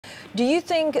Do you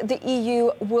think the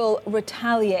EU will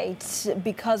retaliate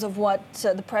because of what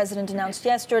the president announced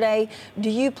yesterday? Do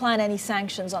you plan any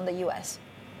sanctions on the US?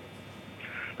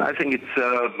 I think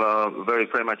it's very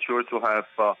premature to have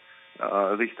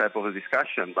this type of a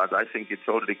discussion, but I think it's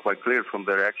already quite clear from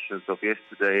the reactions of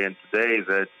yesterday and today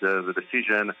that the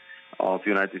decision of the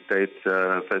United States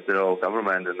federal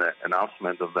government and the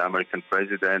announcement of the American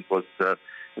president was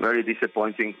very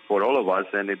disappointing for all of us,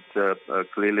 and it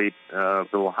clearly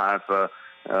will have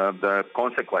the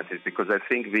consequences, because I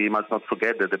think we must not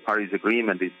forget that the Paris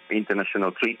Agreement is an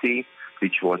international treaty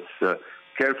which was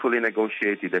carefully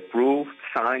negotiated, approved,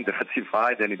 signed,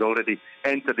 ratified, and it already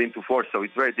entered into force. So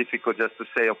it's very difficult just to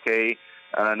say, okay,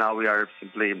 now we are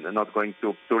simply not going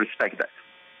to respect that.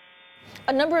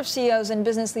 A number of CEOs and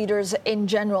business leaders in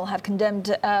general have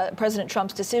condemned President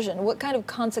Trump's decision. What kind of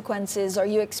consequences are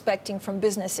you expecting from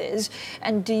businesses?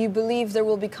 And do you believe there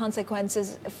will be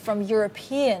consequences from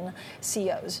European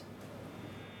CEOs?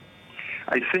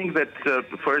 I think that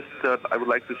first, I would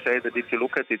like to say that if you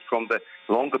look at it from the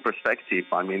longer perspective,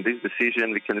 I mean, this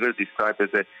decision we can really describe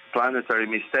as a planetary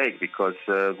mistake, because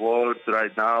the world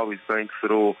right now is going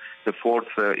through the fourth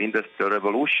industrial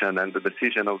revolution, and the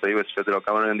decision of the U.S. federal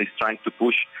government is trying to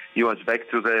push U.S. back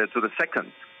to the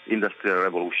second industrial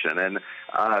revolution. And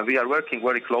we are working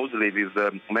very closely with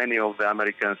many of the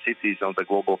American cities on the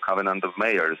global covenant of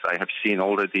mayors. I have seen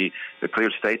already the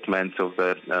clear statements of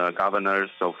the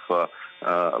governors of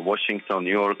Washington,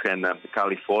 New York, and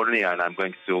California, and I'm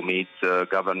going to meet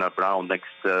Governor Brown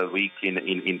next week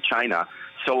in China.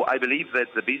 So I believe that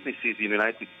the businesses in the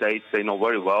United States, they know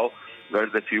very well where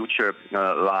the future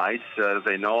lies.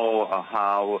 They know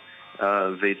how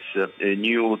this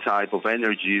new type of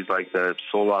energies like the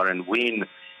solar and wind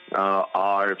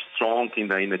are strong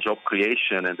in the job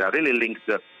creation, and they're really linked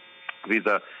with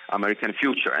the American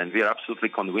future. And we are absolutely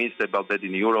convinced about that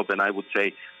in Europe, and I would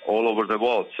say all over the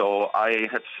world. So I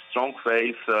have strong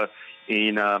faith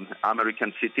in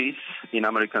American cities, in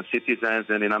American citizens,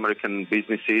 and in American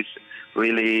businesses,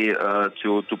 really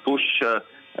to push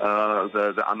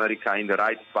the America in the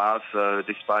right path,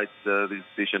 despite the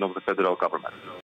decision of the federal government.